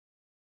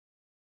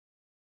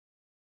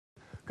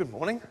Good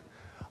morning.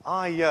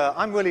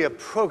 I'm really a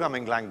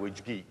programming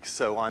language geek,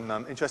 so I'm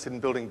interested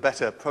in building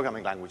better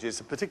programming languages.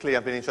 Particularly,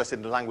 I've been interested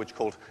in a language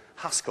called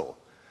Haskell.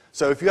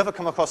 So if you ever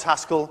come across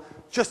Haskell,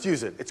 just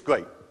use it. It's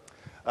great.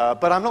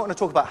 But I'm not going to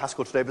talk about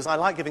Haskell today because I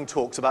like giving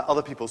talks about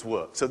other people's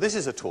work. So this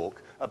is a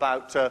talk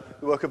about the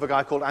work of a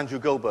guy called Andrew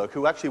Goldberg,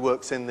 who actually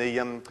works in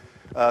the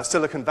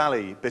Silicon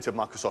Valley bit of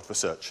Microsoft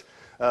research.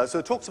 So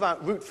it talks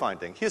about route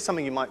finding. Here's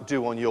something you might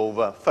do on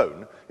your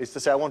phone, is to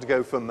say, I want to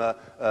go from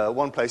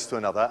one place to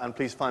another, and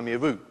please find me a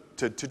route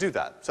to do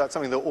that. So that's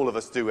something that all of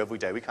us do every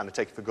day. We kind of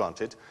take it for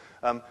granted.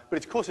 But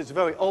of course, it's a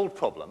very old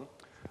problem.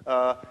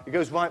 It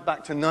goes right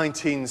back to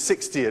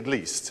 1960 at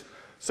least.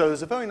 So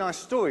there's a very nice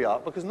story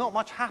arc, because not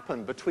much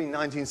happened between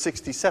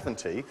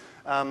 1960-70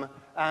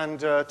 and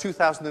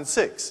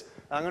 2006.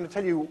 I'm going to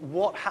tell you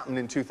what happened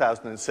in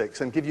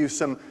 2006 and give you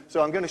some,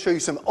 so I'm going to show you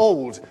some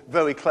old,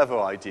 very clever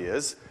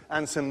ideas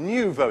and some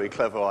new, very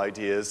clever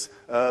ideas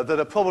that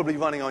are probably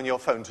running on your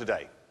phone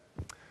today.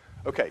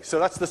 Okay, so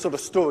that's the sort of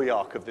story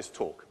arc of this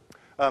talk.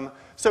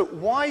 So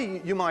why,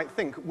 you might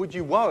think, would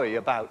you worry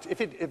about,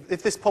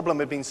 if this problem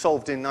had been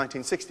solved in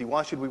 1960,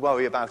 why should we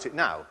worry about it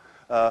now?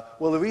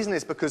 Well, the reason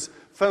is because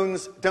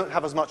phones don't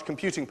have as much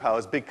computing power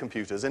as big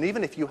computers. And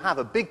even if you have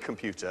a big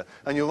computer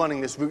and you're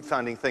running this route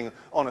finding thing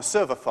on a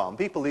server farm,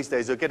 people these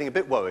days are getting a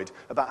bit worried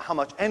about how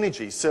much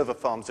energy server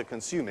farms are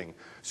consuming.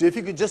 So if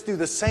you could just do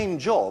the same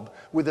job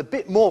with a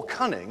bit more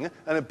cunning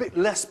and a bit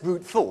less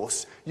brute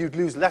force, you'd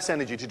lose less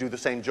energy to do the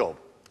same job.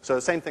 So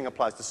the same thing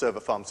applies to server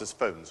farms as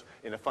phones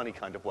in a funny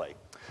kind of way.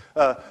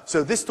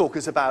 So this talk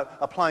is about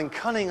applying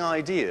cunning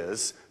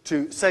ideas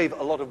to save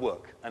a lot of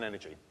work and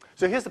energy.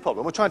 So here's the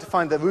problem. We're trying to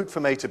find the route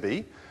from A to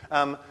B.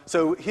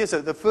 So here's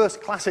the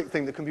first classic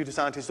thing that computer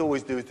scientists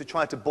always do is to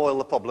try to boil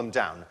the problem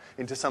down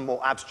into some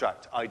more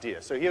abstract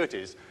idea. So here it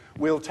is.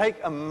 We'll take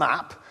a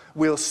map,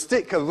 we'll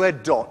stick a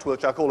red dot,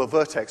 which I call a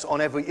vertex,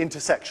 on every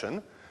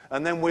intersection,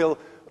 and then we'll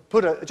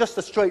put just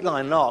a straight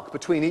line, an arc,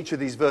 between each of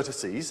these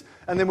vertices,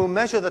 and then we'll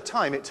measure the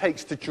time it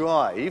takes to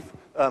drive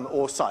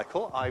or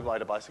cycle, I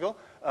ride a bicycle,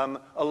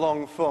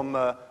 along from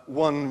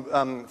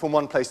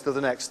one place to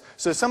the next.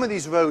 So some of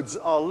these roads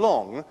are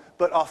long,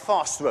 but are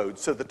fast roads,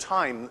 so the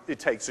time it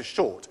takes is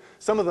short.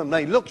 Some of them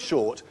may look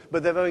short,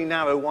 but they're very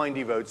narrow,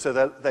 windy roads,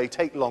 so they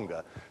take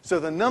longer.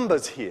 So the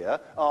numbers here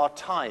are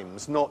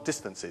times, not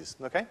distances,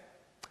 okay?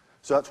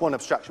 So that's one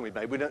abstraction we've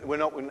made.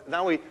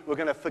 Now we're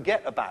going to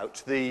forget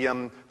about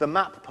the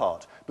map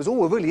part. Because all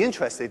we're really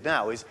interested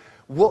now is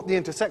what the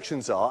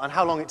intersections are and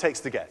how long it takes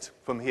to get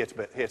from here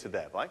to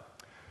there, right?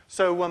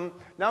 So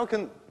now we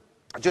can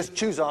just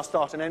choose our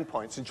start and end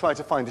points and try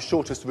to find the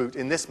shortest route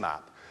in this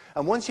map.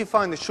 And once you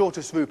find the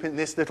shortest route in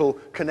this little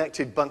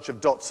connected bunch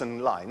of dots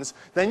and lines,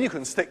 then you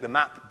can stick the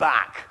map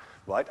back,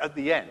 right, at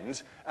the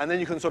end, and then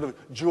you can sort of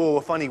draw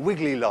a funny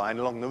wiggly line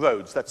along the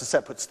roads. That's a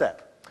separate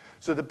step.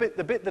 So the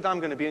bit that I'm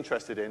going to be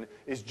interested in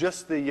is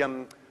just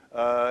the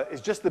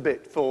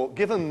bit for,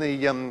 given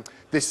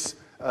this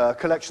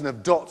collection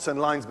of dots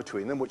and lines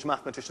between them, which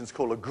mathematicians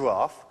call a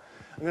graph,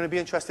 I'm going to be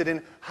interested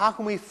in how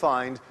can we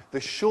find the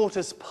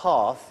shortest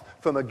path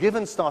from a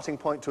given starting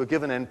point to a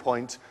given end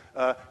point,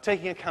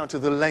 taking account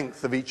of the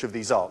length of each of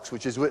these arcs,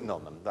 which is written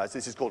on them.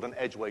 This is called an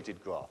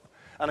edge-weighted graph.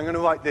 And I'm going to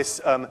write this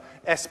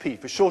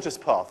SP for shortest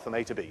path from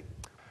A to B.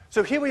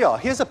 So here we are.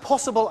 Here's a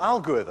possible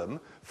algorithm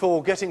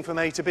for getting from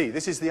A to B.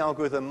 This is the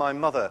algorithm my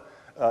mother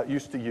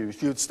used to use.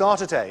 She would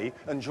start at A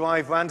and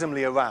drive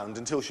randomly around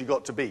until she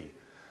got to B.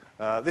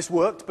 This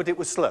worked, but it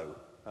was slow.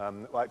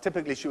 Right,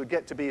 typically, she would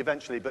get to B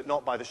eventually, but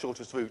not by the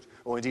shortest route,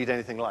 or indeed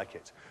anything like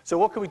it. So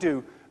what can we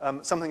do?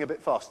 Something a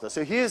bit faster.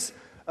 So here's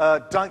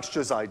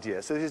Dijkstra's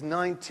idea. So this is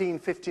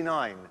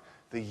 1959,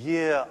 the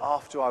year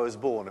after I was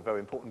born, a very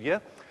important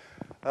year.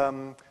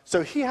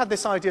 So he had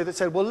this idea that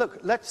said, well, look,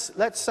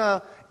 let's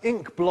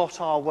ink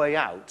blot our way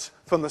out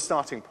from the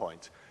starting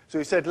point. So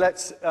he said,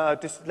 let's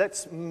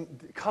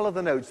color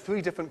the nodes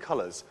 3 different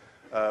colors,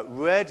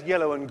 red,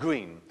 yellow, and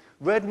green.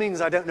 Red means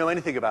I don't know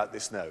anything about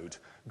this node.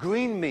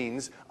 Green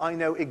means I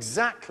know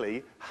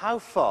exactly how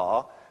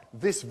far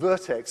this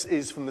vertex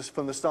is from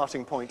the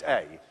starting point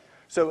A.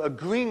 So a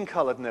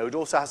green-colored node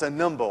also has a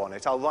number on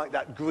it. I'll write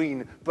that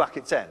green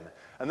brackets n.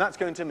 And that's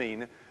going to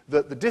mean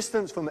that the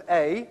distance from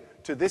A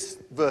to this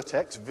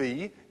vertex,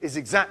 V, is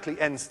exactly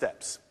n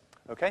steps.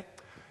 Okay?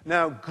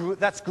 Now,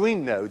 that's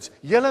green nodes.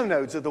 Yellow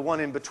nodes are the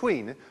one in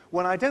between,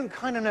 when I don't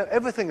kind of know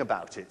everything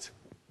about it.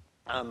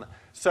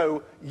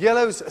 So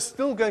yellows are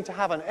still going to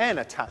have an n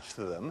attached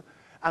to them,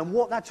 and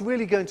what that's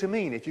really going to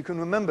mean, if you can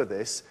remember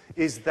this,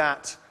 is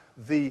that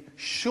the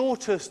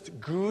shortest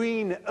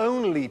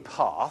green-only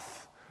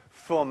path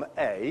from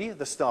A,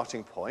 the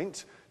starting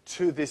point,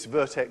 to this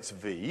vertex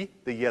V,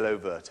 the yellow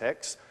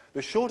vertex,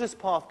 the shortest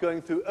path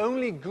going through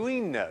only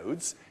green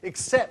nodes,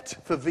 except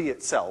for V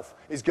itself,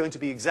 is going to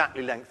be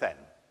exactly length n.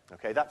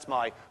 Okay, that's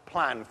my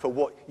plan for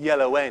what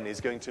yellow n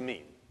is going to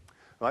mean.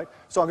 Right?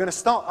 So I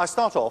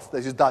start off,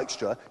 this is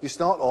Dijkstra, you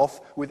start off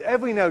with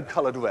every node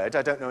colored red,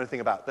 I don't know anything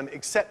about them,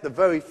 except the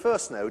very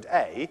first node,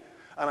 A,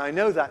 and I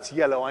know that's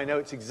yellow, I know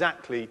it's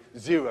exactly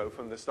 0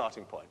 from the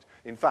starting point.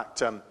 In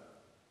fact,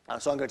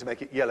 So I'm going to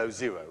make it yellow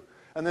 0.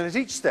 And then at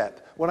each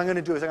step, what I'm going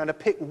to do is I'm going to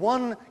pick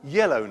one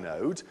yellow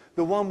node,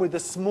 the one with the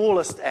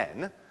smallest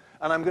n,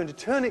 and I'm going to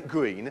turn it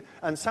green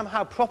and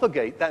somehow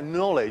propagate that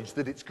knowledge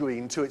that it's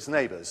green to its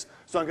neighbors.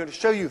 So I'm going to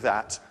show you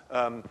that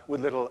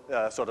with little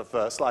sort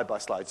of slide by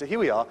slide. So here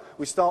we are.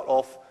 We start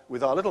off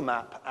with our little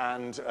map,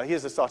 and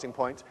here's the starting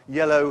point,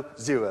 yellow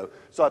 0.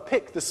 So I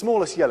pick the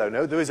smallest yellow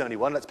node. There is only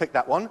one. Let's pick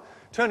that one.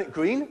 Turn it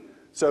green,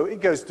 so it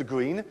goes to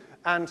green,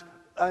 and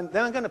then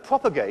I'm going to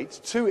propagate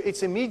to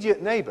its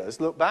immediate neighbors.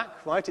 Look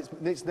back, right?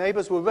 Its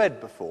neighbors were red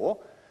before,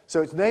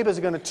 so its neighbors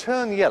are going to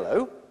turn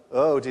yellow.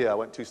 Oh dear, I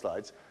went 2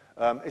 slides.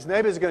 Its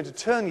neighbors are going to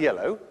turn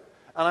yellow,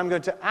 and I'm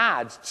going to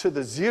add to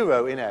the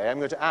 0 in A. I'm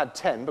going to add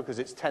 10 because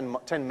it's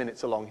 10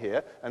 minutes along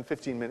here and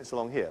 15 minutes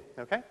along here,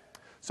 okay?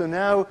 So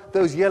now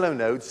those yellow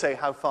nodes say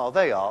how far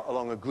they are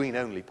along a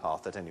green-only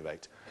path at any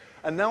rate.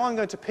 And now I'm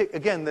going to pick,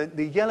 again,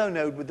 the yellow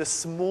node with the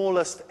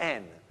smallest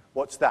n.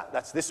 What's that?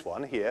 That's this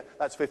one here.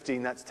 That's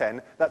 15, that's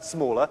 10. That's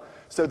smaller.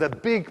 So the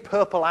big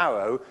purple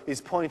arrow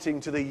is pointing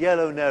to the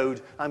yellow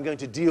node I'm going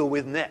to deal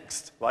with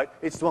next, right?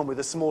 It's the one with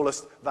the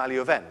smallest value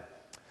of n.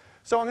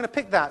 So I'm going to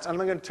pick that, and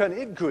I'm going to turn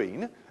it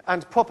green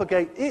and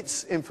propagate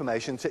its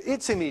information to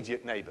its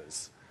immediate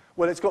neighbors.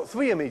 Well, it's got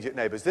 3 immediate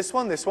neighbors, this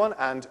one,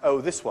 and, oh,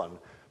 this one.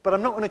 But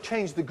I'm not going to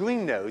change the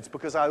green nodes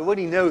because I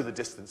already know the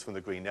distance from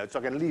the green nodes, so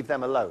I'm going to leave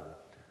them alone.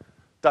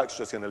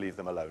 Dijkstra's going to leave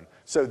them alone.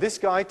 So this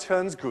guy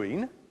turns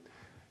green.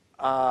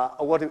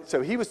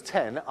 So he was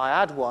 10. I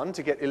add 1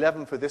 to get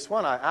 11 for this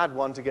one. I add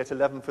 1 to get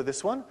 11 for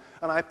this one.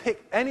 And I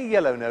pick any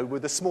yellow node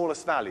with the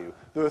smallest value.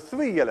 There are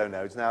 3 yellow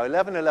nodes now,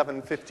 11,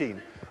 11,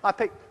 15.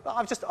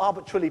 I've just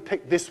arbitrarily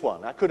picked this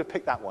one. I could have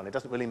picked that one. It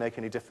doesn't really make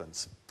any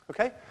difference.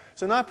 Okay?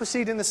 So now I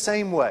proceed in the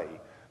same way.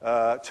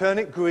 Turn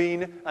it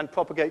green and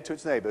propagate to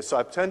its neighbors. So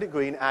I've turned it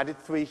green, added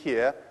 3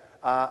 here.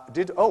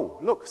 Oh,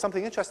 look,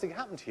 something interesting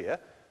happened here.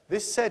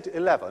 This said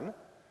 11.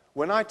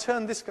 When I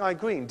turned this guy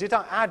green, did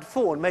I add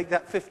 4 and make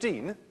that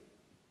 15?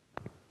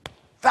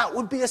 That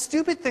would be a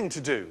stupid thing to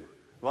do,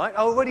 right?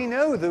 I already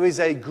know there is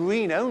a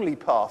green-only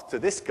path to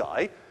this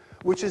guy,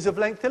 which is of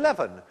length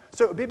 11.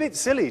 So it would be a bit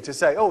silly to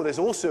say, oh, there's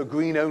also a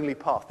green-only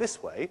path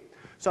this way.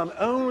 So I'm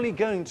only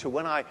going to,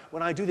 when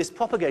I do this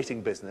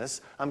propagating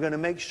business, I'm going to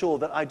make sure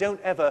that I don't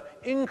ever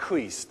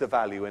increase the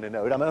value in a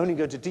node. I'm only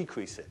going to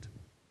decrease it.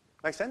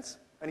 Make sense?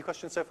 Any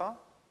questions so far?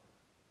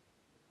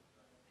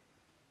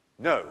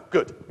 No.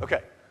 Good.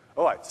 Okay.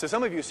 All right, so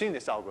some of you have seen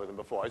this algorithm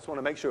before. I just want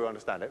to make sure you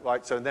understand it,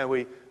 right? So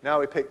then now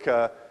we pick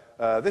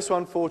this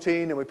one,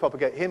 14, and we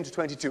propagate him to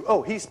 22.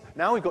 Oh,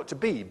 now we've got to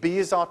B. B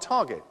is our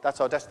target. That's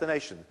our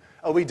destination.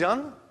 Are we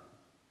done?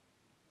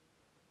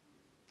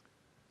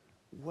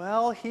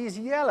 Well, he's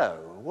yellow.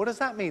 What does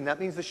that mean?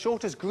 That means the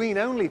shortest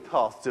green-only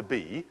path to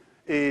B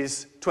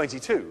is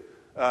 22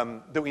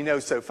 that we know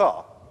so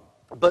far.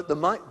 But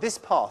this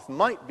path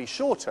might be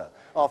shorter.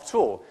 After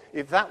all,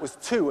 if that was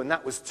 2 and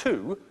that was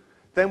 2,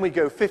 then we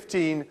go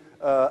 15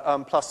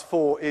 plus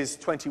 4 is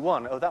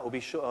 21. Oh, that will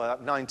be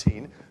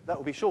 19. That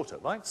will be shorter,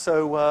 right?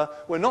 So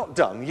we're not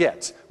done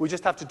yet. We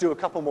just have to do a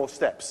couple more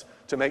steps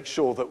to make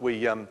sure that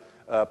we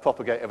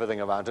propagate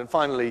everything around. And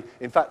finally,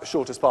 in fact, the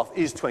shortest path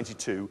is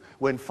 22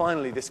 when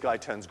finally this guy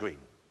turns green.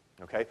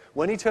 Okay?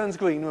 When he turns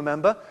green,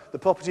 remember, the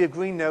property of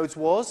green nodes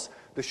was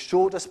the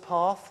shortest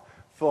path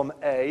from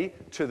A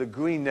to the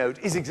green node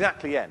is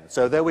exactly n.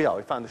 So there we are.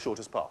 We found the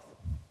shortest path.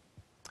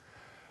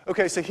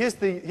 Okay, so here's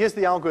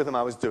the algorithm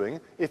I was doing.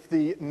 If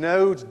the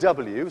node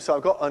W, so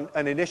I've got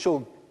an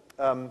initial,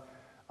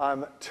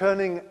 I'm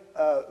turning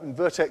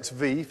vertex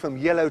V from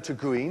yellow to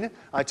green.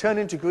 I turn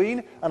into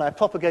green, and I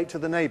propagate to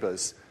the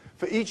neighbors.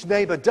 For each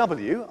neighbor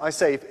W, I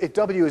say if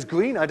W is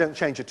green, I don't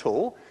change at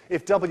all.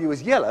 If W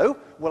is yellow,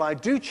 well, I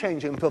do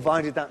change him,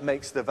 provided that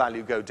makes the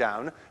value go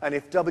down. And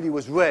if W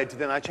is red,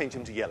 then I change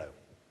him to yellow.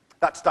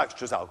 That's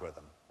Dijkstra's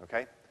algorithm,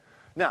 okay?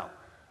 Now,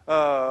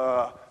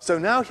 so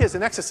now here's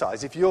an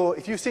exercise. If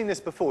you've seen this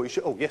before, you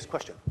should... Oh, yes,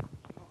 question.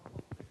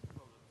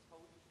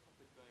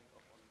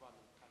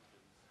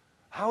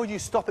 How would you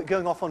stop it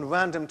going off on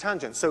random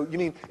tangents? So you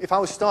mean if I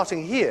was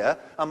starting here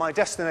and my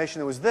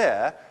destination was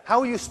there,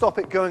 how will you stop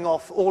it going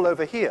off all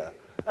over here?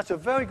 That's a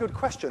very good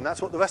question.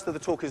 That's what the rest of the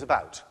talk is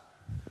about.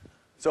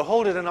 So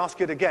hold it and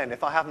ask it again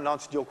if I haven't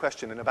answered your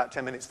question in about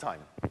 10 minutes' time.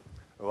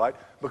 All right?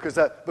 Because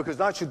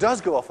Dijkstra does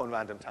go off on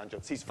random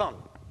tangents. He's fun.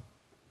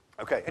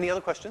 Okay, any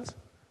other questions?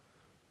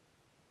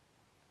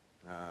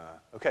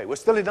 Okay, we're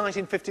still in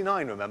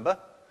 1959, remember?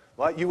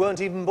 Right? You weren't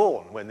even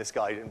born when this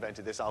guy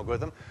invented this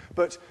algorithm.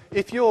 But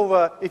if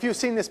you've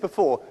seen this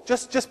before,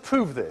 just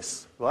prove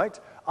this, right?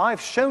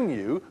 I've shown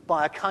you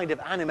by a kind of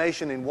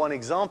animation in one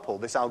example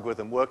this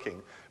algorithm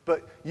working.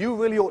 But you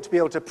really ought to be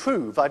able to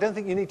prove. I don't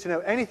think you need to know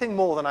anything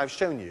more than I've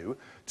shown you.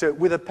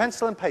 With a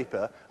pencil and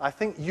paper, I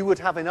think you would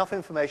have enough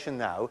information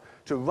now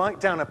to write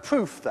down a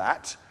proof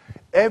that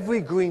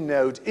every green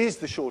node is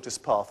the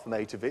shortest path from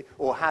A to V,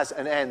 or has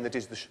an n that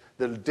is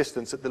the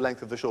distance at the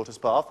length of the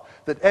shortest path,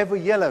 that every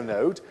yellow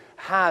node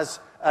has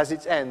as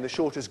its n the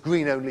shortest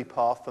green-only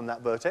path from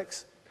that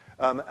vertex,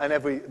 and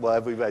every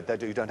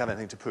red, you don't have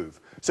anything to prove.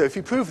 So if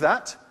you prove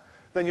that,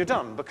 then you're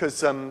done,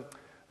 because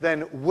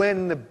then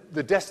when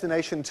the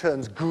destination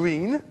turns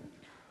green,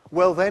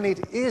 well, then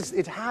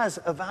it has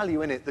a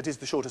value in it that is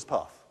the shortest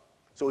path.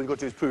 So all you've got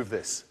to do is prove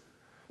this.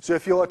 So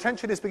if your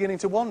attention is beginning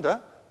to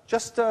wander,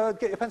 just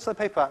get your pencil and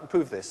paper out and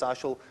prove this. I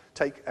shall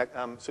take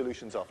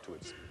solutions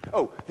afterwards.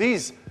 Oh,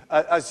 these,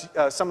 as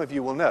some of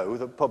you will know,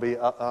 that probably,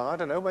 I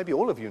don't know, maybe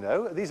all of you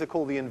know, these are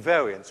called the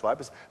invariants, right?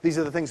 Because these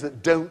are the things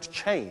that don't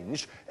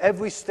change.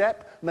 Every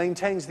step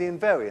maintains the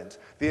invariant.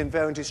 The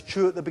invariant is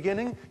true at the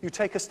beginning. You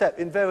take a step,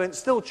 invariant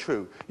still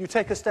true. You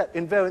take a step,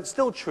 invariant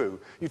still true.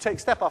 You take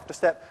step after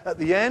step. At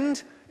the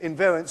end,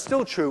 invariant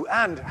still true.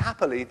 And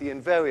happily, the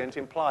invariant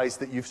implies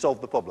that you've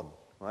solved the problem,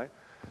 right?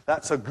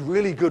 That's a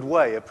really good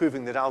way of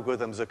proving that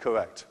algorithms are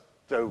correct.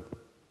 So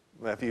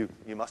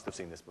you must have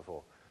seen this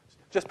before.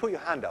 Just put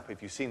your hand up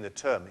if you've seen the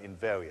term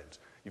invariant,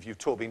 if you've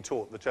been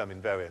taught the term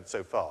invariant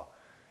so far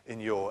in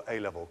your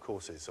A-level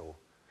courses. Or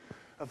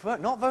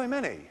not very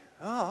many.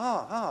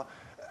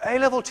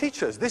 A-level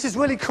teachers, this is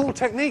really cool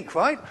technique,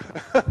 right?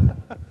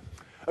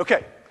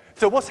 Okay.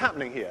 So what's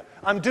happening here?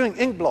 I'm doing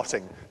ink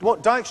blotting.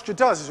 What Dijkstra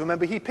does is,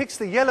 remember, he picks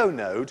the yellow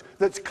node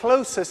that's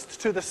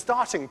closest to the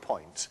starting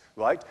point,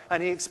 right?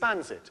 And he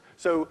expands it.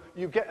 So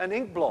you get an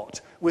ink blot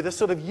with a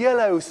sort of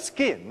yellow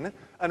skin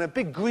and a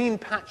big green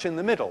patch in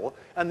the middle,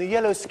 and the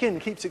yellow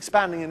skin keeps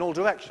expanding in all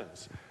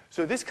directions.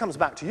 So this comes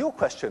back to your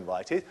question,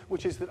 right,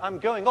 which is that I'm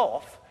going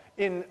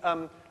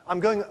I'm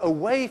going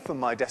away from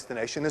my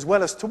destination as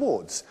well as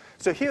towards.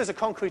 So here's a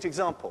concrete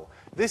example.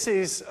 This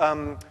is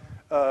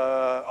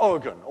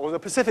Oregon, or the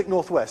Pacific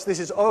Northwest. This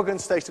is Oregon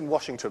State and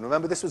Washington.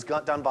 Remember, this was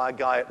done by a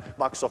guy at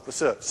Microsoft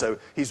Research, so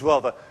he's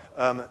rather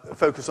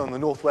focused on the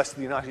northwest of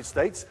the United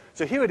States.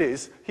 So here it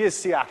is. Here's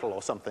Seattle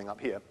or something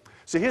up here.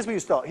 So here's where you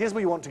start. Here's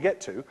where you want to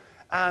get to.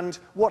 And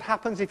what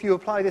happens if you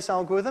apply this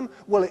algorithm?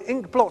 Well, it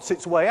ink blots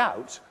its way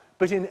out,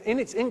 but in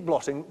its ink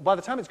blotting, by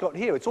the time it's got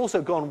here, it's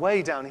also gone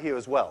way down here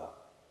as well.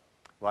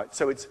 Right?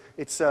 So it's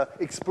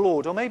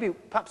explored, or maybe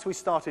perhaps we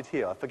started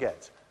here, I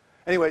forget.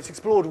 Anyway, it's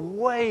explored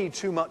way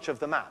too much of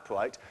the map,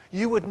 right?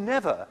 You would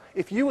never,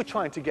 if you were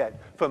trying to get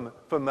from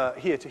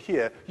here to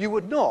here, you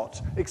would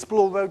not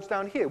explore roads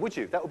down here, would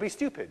you? That would be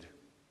stupid.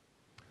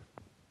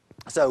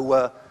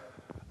 So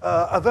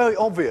a very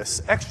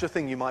obvious extra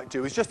thing you might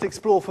do is just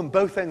explore from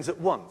both ends at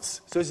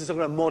once. So this is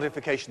sort of a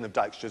modification of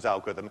Dijkstra's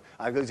algorithm.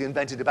 It was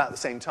invented about the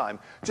same time.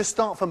 Just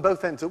start from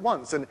both ends at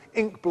once and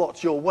ink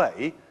blot your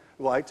way,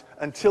 right,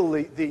 until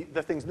the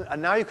things...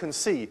 And now you can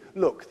see,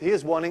 look,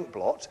 here's one ink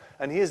blot,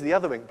 and here's the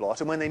other ink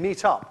blot, and when they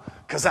meet up,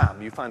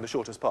 kazam, you find the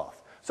shortest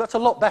path. So that's a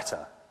lot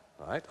better,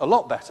 right? A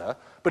lot better,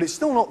 but it's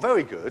still not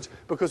very good,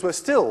 because we're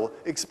still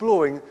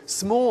exploring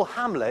small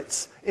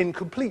hamlets in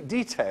complete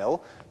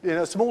detail. You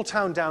know, a small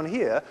town down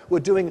here, we're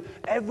doing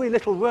every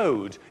little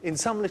road in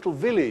some little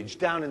village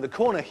down in the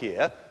corner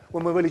here,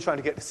 when we're really trying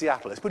to get to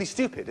Seattle. It's pretty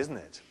stupid, isn't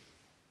it?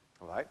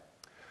 All right?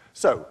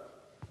 So,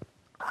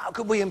 how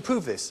could we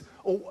improve this?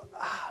 Or,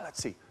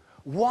 let's see.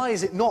 Why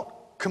is it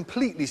not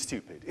completely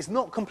stupid? It's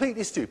not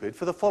completely stupid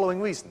for the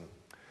following reason.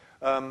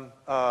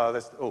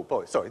 Oh,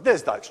 boy, sorry.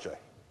 There's Dijkstra.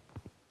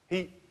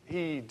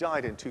 He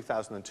died in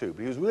 2002,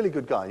 but he was a really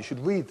good guy. You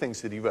should read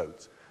things that he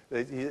wrote.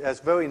 He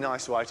has very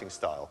nice writing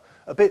style.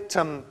 A bit,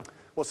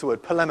 what's the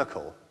word,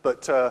 polemical,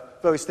 but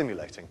very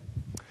stimulating.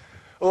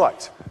 All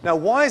right. Now,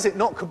 why is it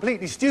not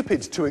completely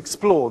stupid to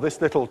explore this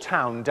little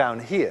town down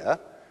here?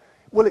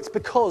 Well, it's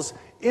because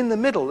in the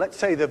middle, let's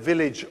say the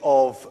village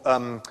of,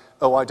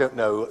 oh, I don't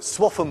know,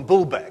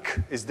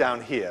 Swaffham-Bulbeck is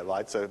down here,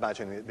 right? So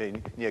imagine it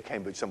being near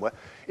Cambridge somewhere.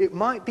 It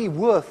might be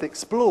worth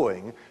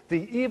exploring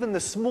even the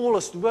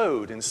smallest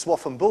road in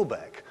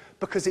Swaffham-Bulbeck,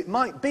 because it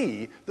might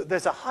be that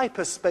there's a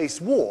hyperspace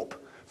warp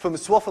from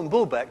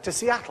Swaffham-Bulbeck to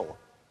Seattle,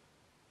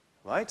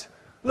 right?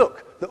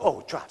 Look,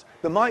 oh, drat.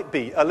 There might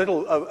be a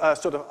little,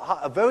 sort of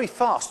a very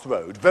fast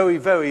road, very,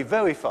 very,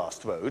 very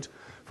fast road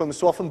from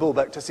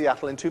Swaffham-Bulbeck to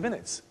Seattle in 2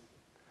 minutes.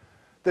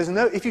 There's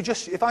no,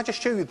 if I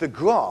just show you the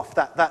graph,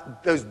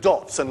 those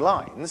dots and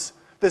lines,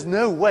 there's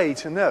no way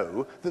to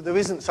know that there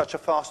isn't such a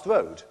fast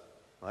road,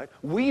 right?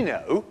 We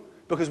know,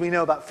 because we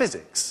know about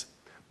physics,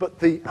 but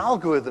the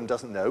algorithm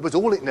doesn't know, but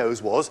all it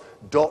knows was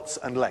dots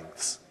and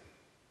lengths.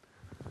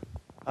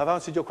 I've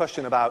answered your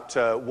question about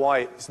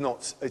why it's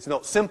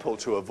not simple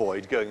to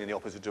avoid going in the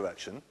opposite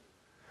direction.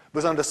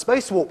 But under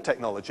space warp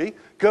technology,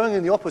 going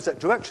in the opposite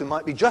direction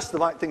might be just the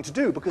right thing to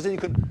do, because then you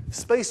can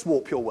space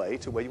warp your way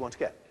to where you want to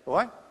get, all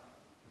right?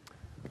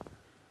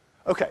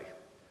 Okay,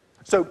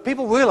 so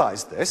people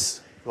realized this,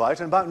 right,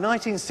 and about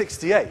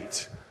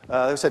 1968,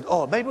 they said,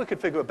 oh, maybe we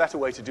could figure a better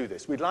way to do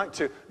this. We'd like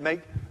to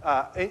make,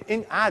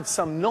 add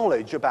some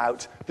knowledge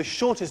about the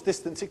shortest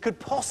distance it could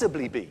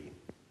possibly be.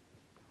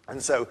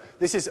 And so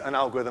this is an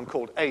algorithm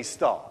called A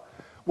star.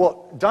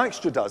 What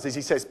Dijkstra does is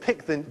he says,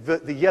 pick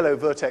the yellow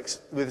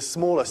vertex with the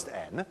smallest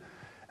n,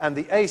 and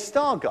the A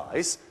star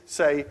guys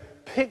say,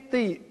 pick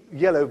the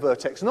yellow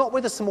vertex, not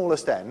with the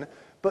smallest n,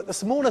 but the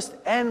smallest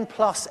n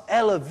plus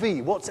L of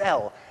v. What's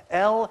L?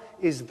 L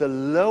is the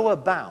lower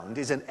bound,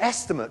 is an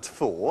estimate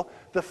for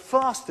the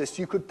fastest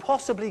you could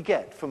possibly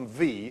get from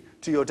v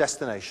to your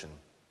destination.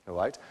 all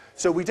right?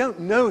 So we don't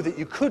know that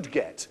you could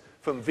get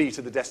from V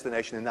to the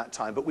destination in that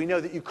time, but we know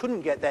that you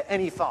couldn't get there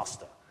any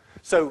faster.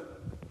 So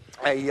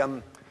here's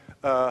an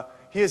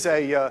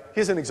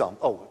example.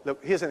 Oh,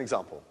 look, here's an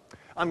example.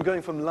 I'm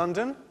going from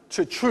London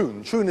to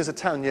Troon. Troon is a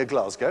town near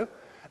Glasgow,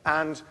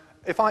 and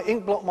if I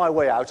ink blot my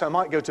way out, I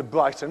might go to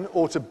Brighton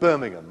or to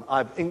Birmingham.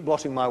 I'm ink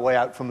blotting my way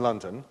out from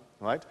London,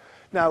 right?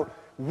 Now,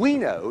 we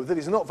know that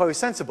it's not very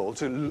sensible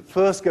to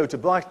first go to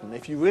Brighton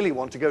if you really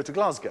want to go to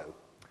Glasgow.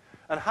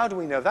 And how do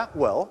we know that?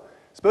 Well,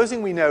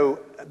 supposing we know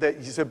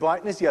that so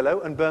Brighton is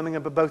yellow and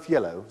Birmingham are both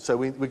yellow, so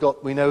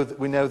we know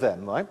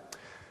them, right?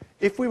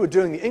 If we were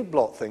doing the ink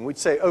blot thing, we'd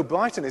say, oh,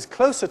 Brighton is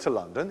closer to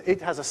London.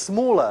 It has a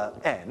smaller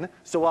n,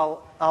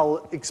 so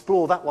I'll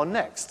explore that one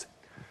next.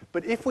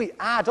 But if we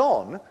add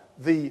on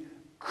the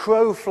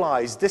crow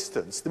flies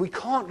distance, we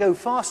can't go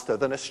faster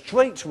than a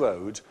straight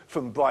road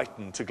from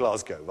Brighton to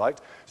Glasgow, right?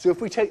 So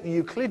if we take the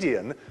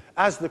Euclidean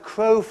as the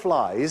crow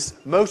flies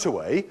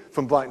motorway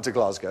from Brighton to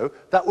Glasgow,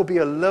 that would be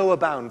a lower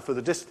bound for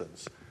the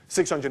distance,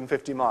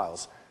 650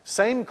 miles.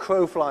 Same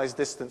crow flies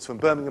distance from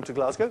Birmingham to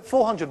Glasgow,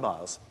 400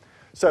 miles.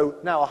 So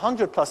now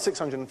 100 plus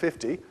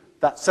 650,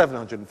 that's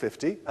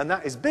 750, and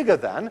that is bigger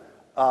than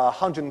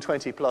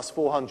 120 plus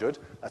 400,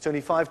 that's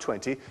only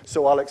 520,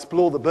 so I'll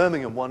explore the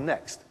Birmingham one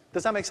next.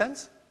 Does that make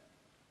sense?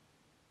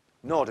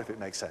 Nod if it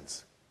makes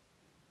sense.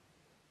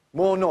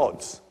 More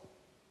nods.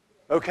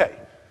 Okay.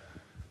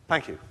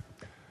 Thank you.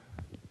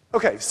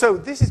 Okay, so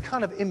this is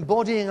kind of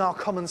embodying our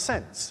common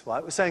sense,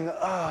 right? We're saying,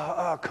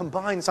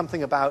 combine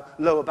something about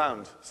lower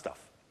bound stuff.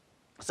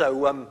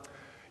 So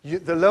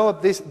the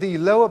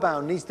lower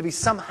bound needs to be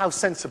somehow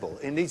sensible.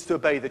 It needs to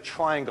obey the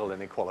triangle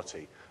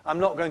inequality. I'm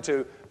not going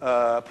to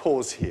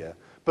pause here.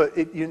 But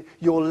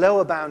your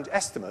lower bound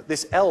estimate,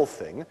 this L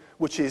thing,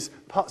 which is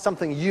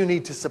something you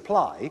need to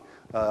supply,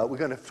 we're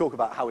going to talk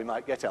about how we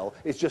might get L,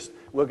 it's just,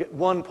 we'll get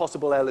one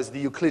possible L as the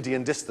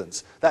Euclidean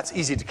distance. That's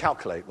easy to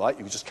calculate, right?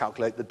 You just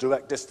calculate the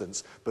direct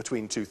distance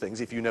between two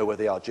things if you know where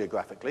they are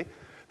geographically.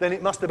 Then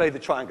it must obey the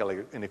triangle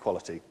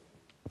inequality.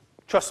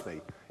 Trust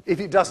me,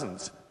 if it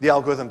doesn't, the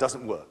algorithm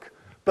doesn't work.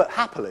 But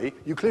happily,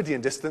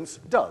 Euclidean distance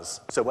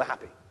does, so we're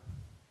happy.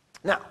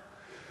 Now,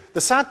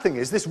 the sad thing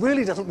is this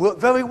really doesn't work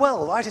very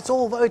well, right? It's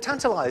all very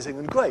tantalizing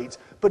and great,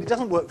 but it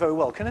doesn't work very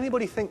well. Can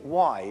anybody think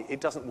why it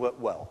doesn't work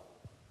well?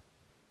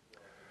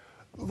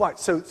 Right,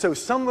 so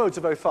some roads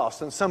are very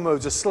fast and some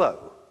roads are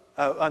slow.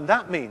 And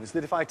that means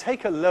that if I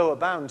take a lower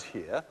bound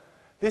here,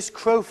 this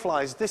crow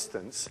flies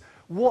distance,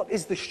 what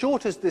is the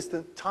shortest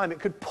distance time it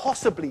could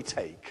possibly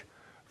take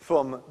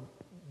from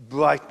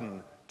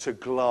Brighton to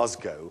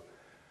Glasgow?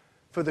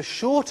 For the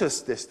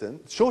shortest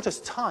distance,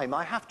 shortest time,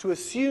 I have to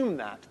assume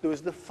that there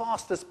is the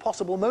fastest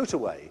possible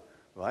motorway,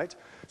 right?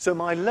 So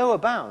my lower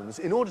bounds,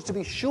 in order to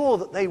be sure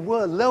that they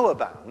were lower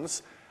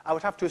bounds, I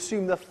would have to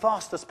assume the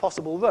fastest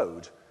possible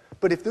road.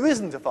 But if there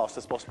isn't a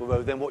fastest possible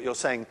road, then what you're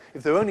saying,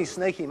 if there are only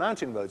snaky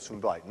mountain roads from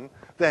Brighton,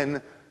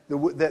 then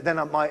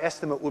my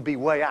estimate would be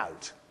way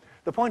out.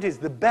 The point is,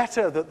 the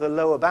better that the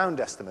lower bound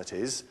estimate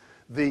is,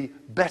 the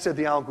better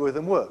the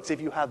algorithm works.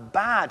 If you have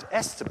bad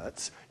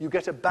estimates, you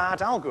get a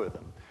bad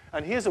algorithm.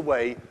 And here's a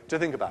way to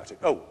think about it.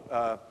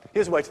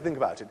 Here's a way to think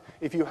about it.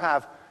 If you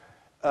have,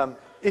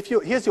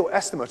 here's your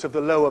estimate of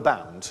the lower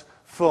bound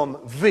from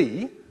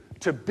V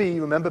to B.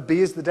 Remember, B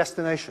is the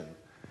destination.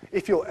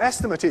 If your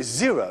estimate is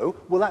 0,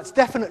 well, that's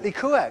definitely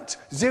correct.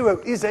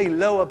 0 is a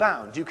lower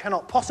bound. You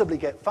cannot possibly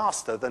get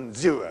faster than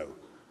 0.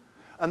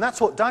 And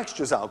that's what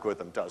Dijkstra's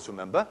algorithm does,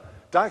 remember?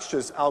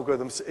 Dijkstra's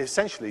algorithm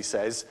essentially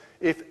says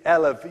if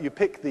L of, you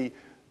pick the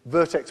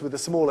vertex with the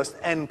smallest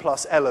n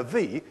plus L of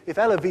v. If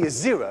L of v is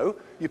 0,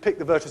 you pick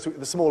the vertex with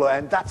the smaller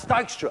n. That's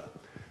Dijkstra.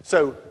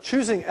 So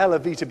choosing L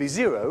of v to be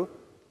 0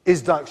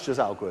 is Dijkstra's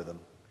algorithm.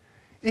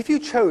 If you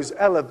chose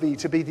L of v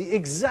to be the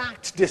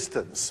exact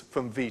distance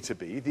from v to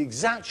b, the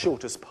exact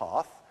shortest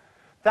path,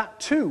 that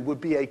too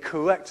would be a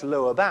correct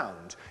lower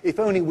bound, if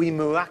only we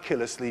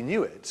miraculously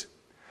knew it.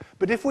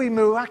 But if we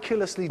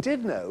miraculously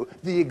did know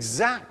the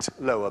exact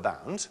lower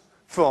bound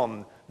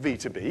from v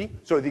to b,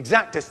 so the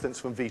exact distance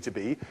from v to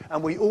b,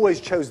 and we always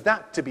chose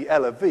that to be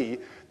L of v,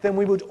 then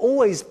we would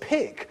always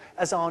pick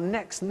as our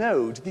next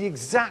node the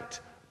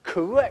exact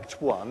correct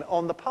one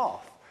on the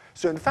path.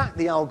 So in fact,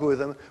 the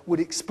algorithm would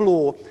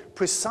explore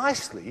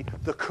precisely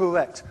the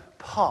correct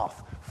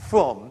path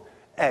from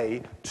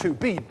A to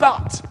B,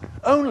 but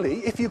only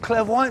if you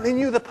clairvoyantly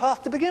knew the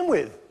path to begin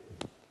with.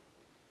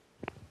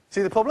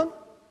 See the problem?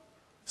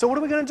 So what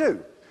are we going to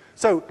do?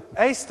 So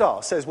A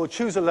star says, well,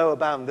 choose a lower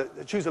bound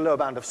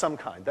of some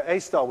kind. The A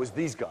star was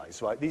these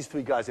guys, right? These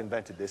three guys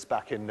invented this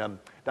back in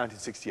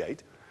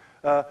 1968.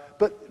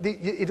 But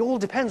it all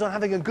depends on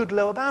having a good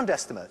lower bound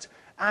estimate.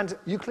 And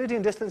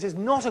Euclidean distance is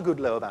not a good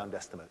lower bound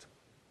estimate.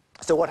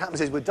 So what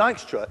happens is with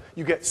Dijkstra,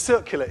 you get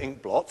circular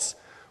ink blots.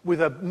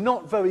 With a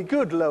not very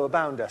good lower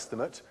bound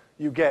estimate,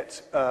 you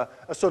get a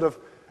sort of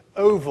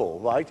oval,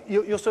 right?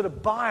 You're sort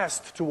of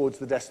biased towards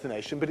the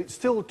destination, but it's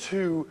still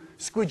too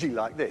squidgy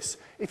like this.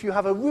 If you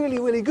have a really,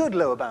 really good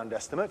lower bound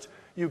estimate,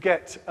 you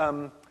get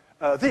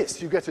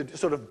this, you get a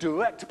sort of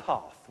direct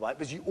path, right?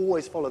 Because you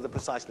always follow the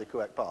precisely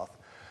correct path.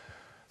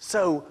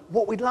 So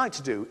what we'd like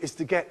to do is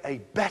to get a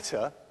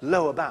better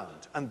lower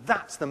bound. And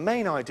that's the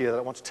main idea that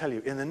I want to tell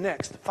you in the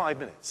next 5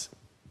 minutes.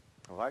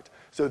 All right?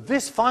 So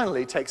this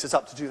finally takes us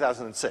up to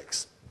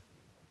 2006.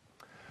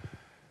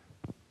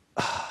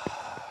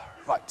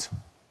 Right.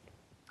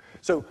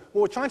 So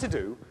what we're trying to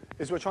do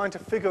is we're trying to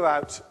figure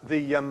out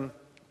the,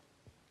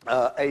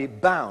 a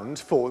bound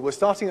for, we're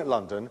starting at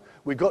London,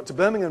 we got to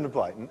Birmingham and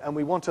Brighton, and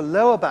we want a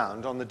lower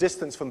bound on the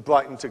distance from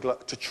Brighton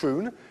to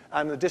Troon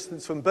and the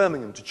distance from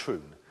Birmingham to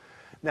Troon.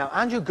 Now,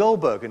 Andrew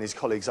Goldberg and his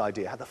colleagues'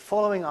 idea had the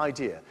following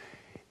idea.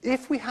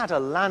 If we had a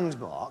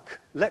landmark,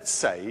 let's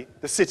say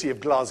the city of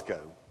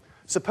Glasgow,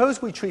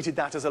 suppose we treated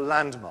that as a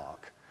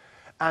landmark,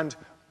 and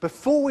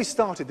before we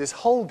started this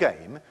whole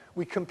game,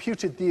 we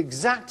computed the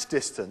exact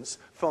distance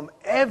from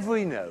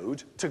every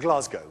node to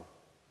Glasgow.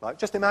 Right?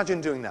 Just imagine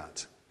doing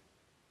that.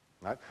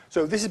 Right?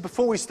 So this is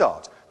before we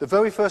start. The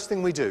very first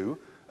thing we do,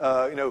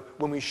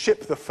 when we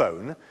ship the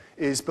phone,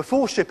 is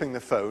before shipping the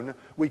phone,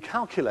 we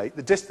calculate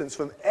the distance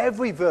from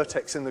every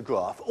vertex in the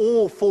graph,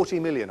 all 40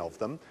 million of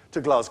them,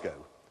 to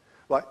Glasgow.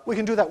 Right? We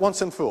can do that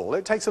once and for all.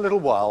 It takes a little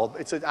while.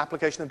 It's an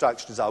application of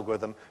Dijkstra's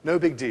algorithm. No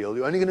big deal.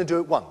 You're only going to do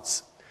it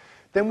once.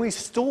 Then we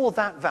store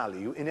that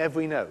value in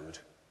every node.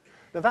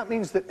 Now that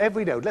means that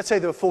every node, let's say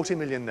there are 40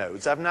 million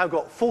nodes, I've now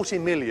got 40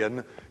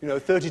 million,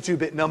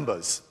 32-bit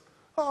numbers.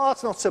 Oh,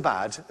 that's not so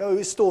bad. Oh,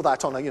 we store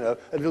that on a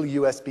little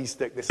USB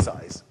stick this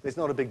size. It's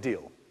not a big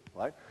deal,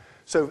 right?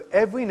 So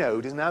every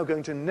node is now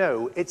going to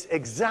know its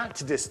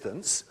exact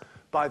distance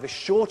by the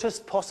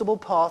shortest possible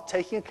path,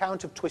 taking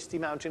account of twisty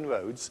mountain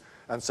roads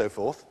and so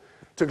forth,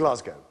 to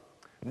Glasgow.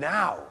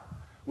 Now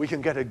we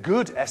can get a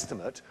good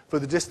estimate for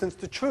the distance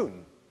to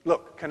Troon.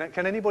 Look,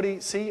 can anybody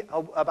see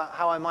about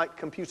how I might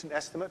compute an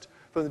estimate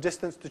for the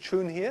distance to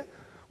Troon here?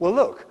 Well,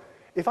 look,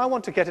 if I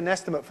want to get an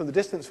estimate from the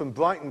distance from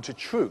Brighton to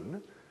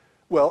Troon,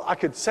 well, I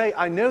could say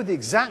I know the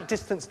exact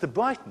distance to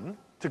Brighton,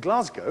 to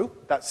Glasgow,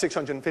 that's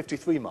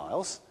 653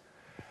 miles,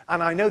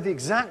 and I know the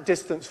exact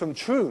distance from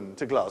Troon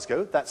to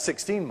Glasgow, that's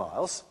 16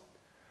 miles.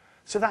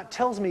 So that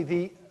tells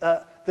me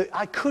that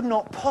I could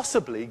not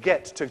possibly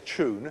get to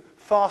Troon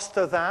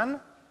faster than...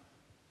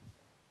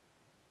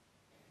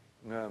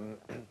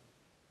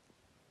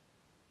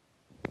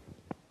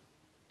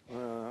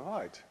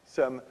 right.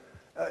 So,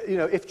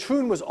 if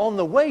Troon was on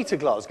the way to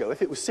Glasgow,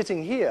 if it was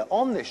sitting here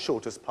on this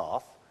shortest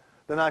path,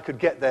 then I could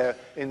get there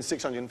in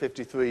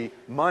 653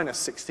 minus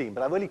 16,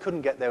 but I really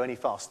couldn't get there any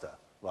faster,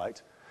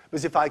 right?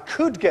 Because if I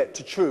could get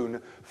to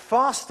Troon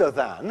faster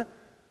than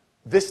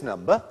this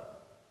number,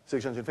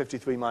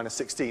 653 minus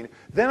 16,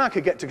 then I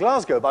could get to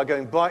Glasgow by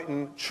going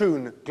Brighton,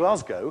 Troon,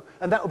 Glasgow,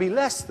 and that would be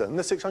less than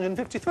the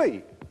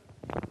 653.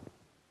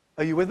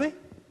 Are you with me?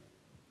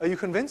 Are you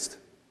convinced?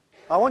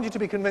 I want you to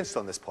be convinced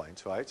on this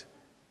point, right?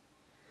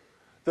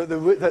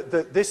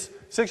 That this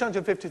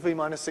 653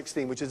 minus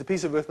 16, which is a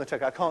piece of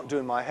arithmetic I can't do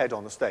in my head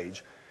on the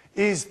stage,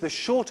 is the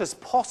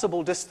shortest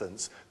possible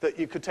distance that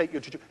you could take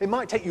you to Troon. It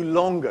might take you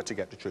longer to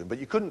get to Troon, but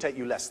you couldn't take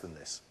you less than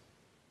this.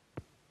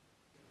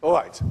 All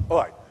right.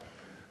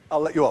 I'll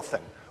let you off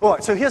then. All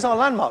right, so here's our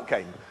landmark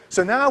game.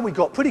 So now we've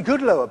got pretty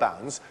good lower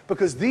bounds,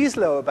 because these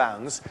lower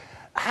bounds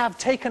have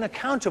taken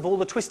account of all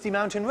the twisty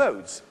mountain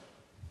roads.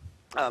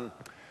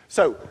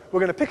 So we're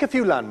going to pick a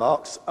few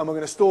landmarks, and we're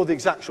going to store the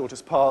exact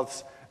shortest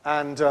paths,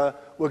 and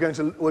we're going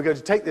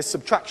to take this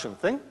subtraction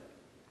thing.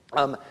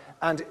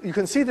 And you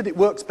can see that it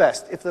works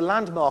best if the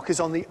landmark is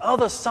on the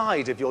other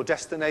side of your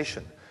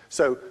destination.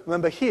 So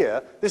remember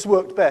here, this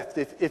worked best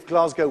if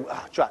Glasgow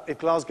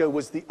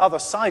was the other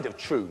side of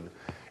Troon.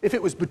 If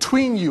it was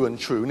between you and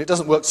Troon, it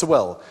doesn't work so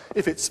well.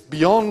 If it's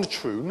beyond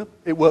Troon,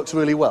 it works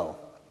really well.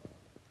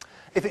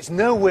 If it's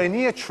nowhere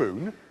near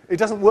Troon, it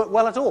doesn't work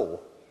well at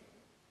all.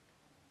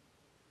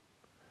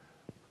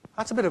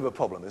 That's a bit of a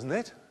problem, isn't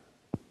it?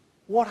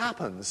 What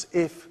happens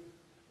if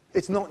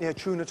it's not near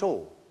Troon at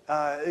all?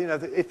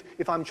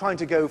 If I'm trying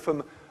to go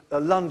from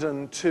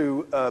London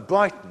to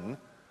Brighton,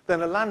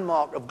 then a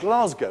landmark of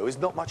Glasgow is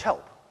not much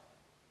help.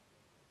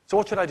 So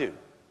what should I do?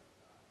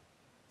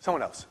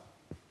 Someone else.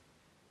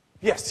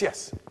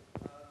 Yes.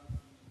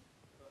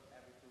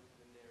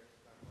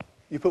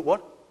 You put what?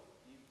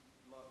 You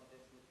mark the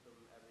distance from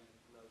every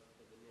node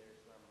to the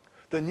nearest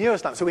landmark. The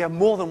nearest landmark. So we have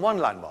more than one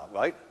landmark,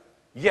 right?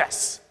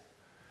 Yes.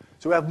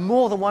 So we have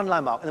more than one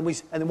landmark, and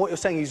then what you're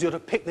saying is you're to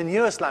pick the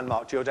nearest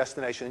landmark to your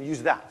destination and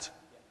use that.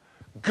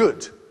 Yeah.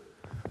 Good.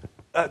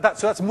 So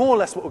that's more or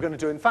less what we're going to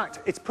do. In fact,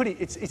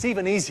 it's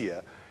even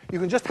easier. You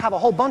can just have a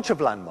whole bunch of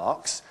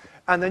landmarks,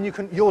 and then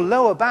your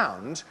lower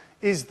bound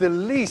is the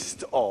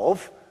least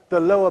of the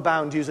lower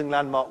bound using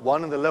landmark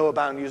 1, and the lower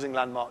bound using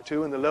landmark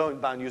 2, and the lower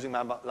bound using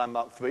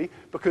landmark 3,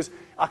 because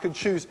I can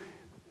choose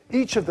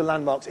each of the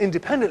landmarks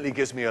independently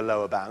gives me a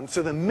lower bound,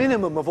 so the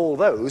minimum of all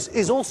those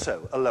is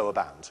also a lower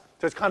bound.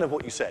 So it's kind of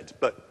what you said,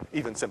 but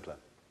even simpler.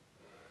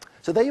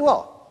 So there you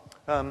are.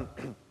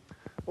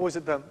 Or is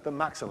it the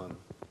maximum?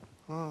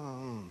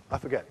 I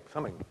forget,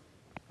 something.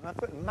 I've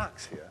put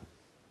max here.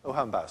 Oh,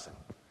 how embarrassing.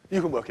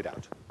 You can work it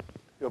out.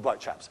 You're bright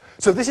chaps.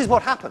 So this is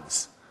what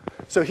happens.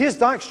 So here's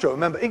Dijkstra,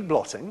 remember, ink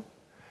blotting.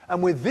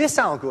 And with this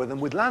algorithm,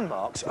 with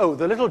landmarks, oh,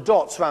 the little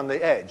dots around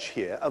the edge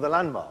here are the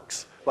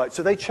landmarks. Right,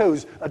 so they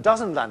chose a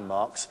dozen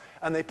landmarks,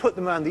 and they put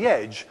them around the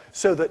edge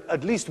so that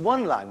at least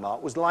one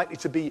landmark was likely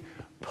to be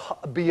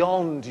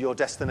beyond your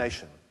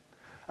destination.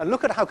 And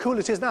look at how cool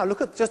it is now.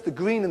 Look at just the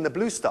green and the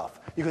blue stuff.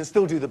 You can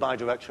still do the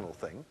bidirectional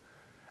thing.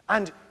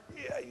 And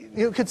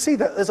you can see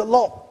that there's a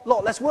lot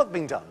less work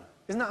being done.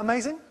 Isn't that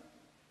amazing?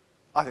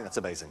 I think that's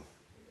amazing.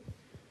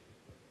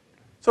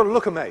 Sort of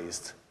look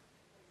amazed.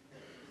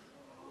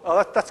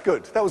 Oh, that's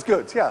good. That was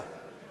good, yeah.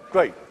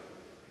 Great.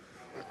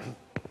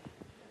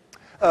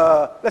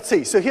 Let's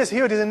see. So here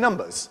it is in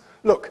numbers.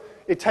 Look,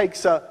 it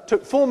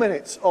took 4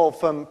 minutes of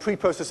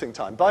pre-processing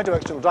time.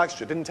 Bidirectional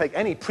Dijkstra didn't take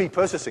any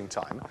pre-processing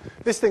time.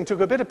 This thing took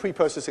a bit of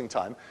pre-processing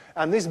time.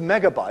 And these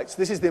megabytes,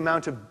 this is the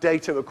amount of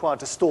data required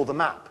to store the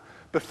map.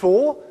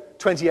 Before,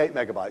 28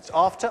 megabytes.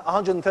 After,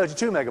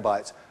 132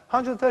 megabytes.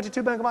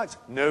 132 megabytes?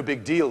 No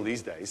big deal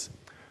these days.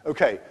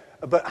 Okay,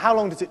 but how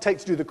long does it take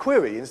to do the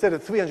query? Instead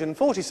of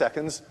 340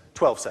 seconds,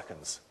 12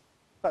 seconds.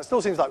 That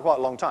still seems like quite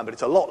a long time, but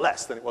it's a lot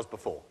less than it was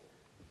before.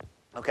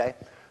 Okay,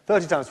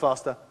 30 times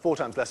faster, 4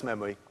 times less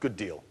memory, good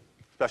deal.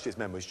 Especially as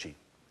memory's cheap.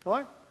 All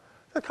right?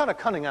 A kind of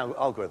cunning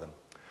algorithm.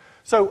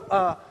 So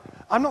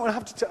I'm not going to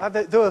have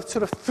to... there are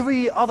sort of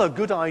 3 other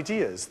good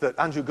ideas that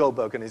Andrew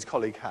Goldberg and his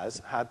colleague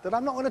had that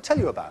I'm not going to tell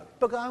you about.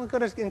 But I'm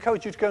going to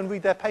encourage you to go and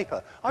read their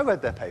paper. I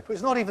read their paper.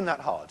 It's not even that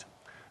hard.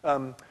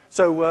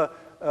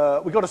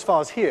 We got as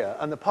far as here,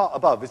 and the part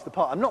above is the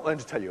part I'm not going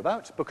to tell you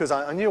about, because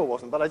I knew it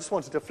wasn't, but I just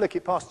wanted to flick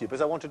it past you,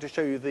 because I wanted to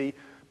show you the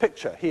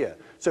picture here.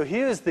 So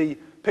here's the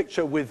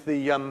picture with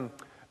the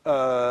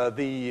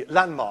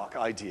landmark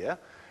idea,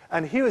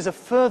 and here is a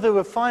further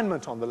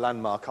refinement on the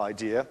landmark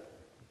idea.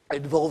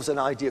 It involves an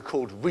idea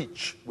called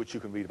reach, which you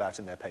can read about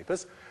in their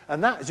papers,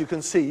 and that, as you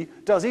can see,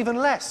 does even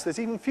less. There's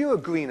even fewer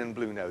green and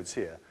blue nodes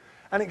here.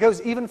 And it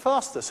goes even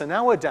faster, so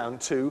now we're down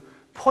to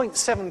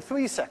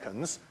 0.73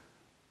 seconds,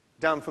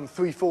 down from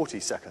 340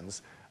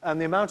 seconds. And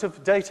the amount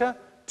of data,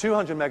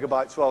 200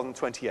 megabytes rather than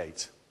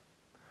 28.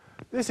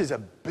 This is a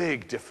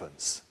big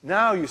difference.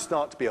 Now you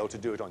start to be able to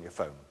do it on your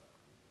phone.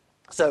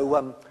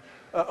 So,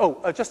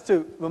 just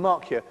to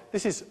remark here,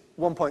 this is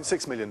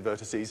 1.6 million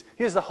vertices.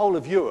 Here's the whole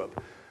of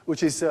Europe,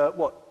 which is,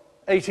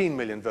 18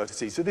 million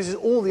vertices. So this is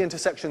all the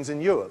intersections in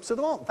Europe. So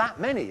there aren't that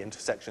many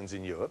intersections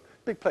in Europe.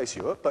 Big place,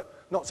 Europe,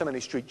 but not so many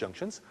street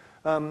junctions.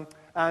 And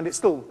it's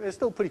still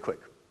pretty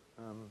quick.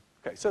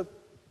 Okay, so...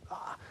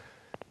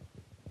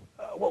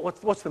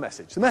 what's the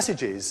message? The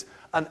message is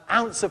an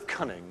ounce of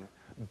cunning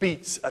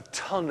beats a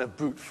ton of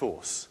brute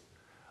force.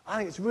 I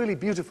think it's really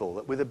beautiful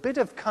that with a bit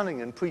of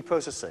cunning and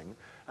pre-processing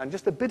and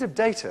just a bit of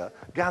data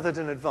gathered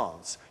in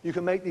advance, you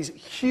can make these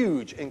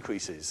huge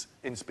increases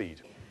in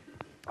speed.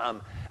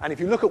 And if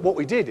you look at what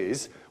we did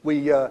is,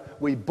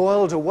 we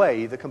boiled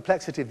away the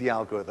complexity of the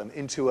algorithm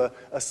into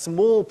a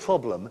small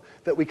problem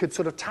that we could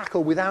sort of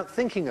tackle without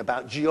thinking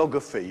about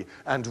geography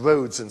and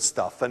roads and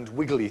stuff and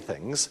wiggly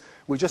things.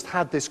 We just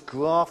had this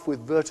graph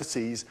with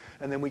vertices,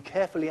 and then we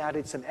carefully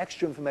added some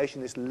extra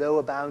information, this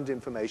lower bound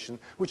information,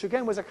 which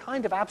again was a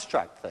kind of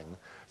abstract thing.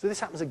 So this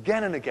happens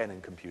again and again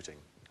in computing,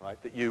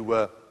 right? That you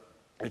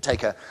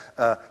take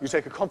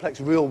a complex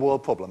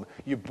real-world problem,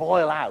 you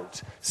boil out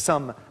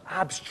some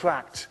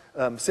abstract,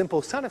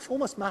 simple, kind of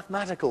almost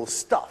mathematical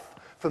stuff.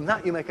 From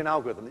that, you make an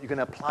algorithm that you can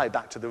apply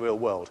back to the real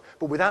world.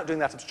 But without doing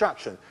that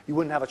abstraction, you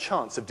wouldn't have a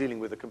chance of dealing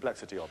with the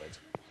complexity of it.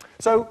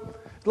 So,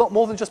 a lot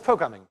more than just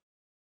programming.